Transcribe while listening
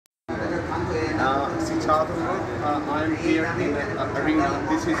I'm here in the arena.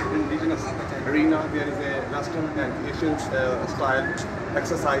 This is indigenous arena. There is a Western and Asian style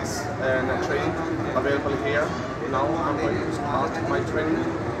exercise and training available here. Now I'm going to start my training,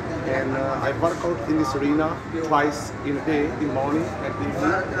 and I work out in this arena twice in a day, in morning and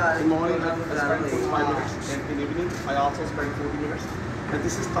evening. In morning I spend 45 minutes, and in evening I also spend 40 minutes. And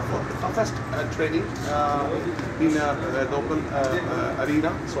this is the toughest training in a local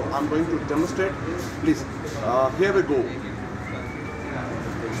arena. So I'm going to demonstrate. Please, here we go.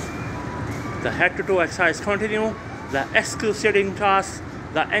 The head-to-toe exercise continue. The excruciating task,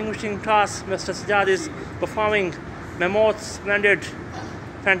 the anguishing task Mr. Sajjad is performing. Mammoth, splendid,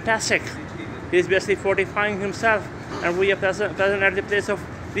 fantastic. He is basically fortifying himself, and we are present at the place of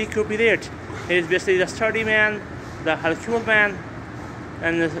recuperate. He is basically the sturdy man, the Hercule man,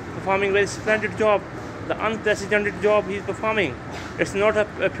 and performing very splendid job, the unprecedented job he is performing. It's not a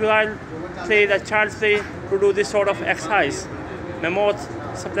puerile play, the child's play to do this sort of exercise. Mammoth,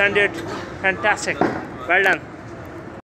 splendid, fantastic. Well done.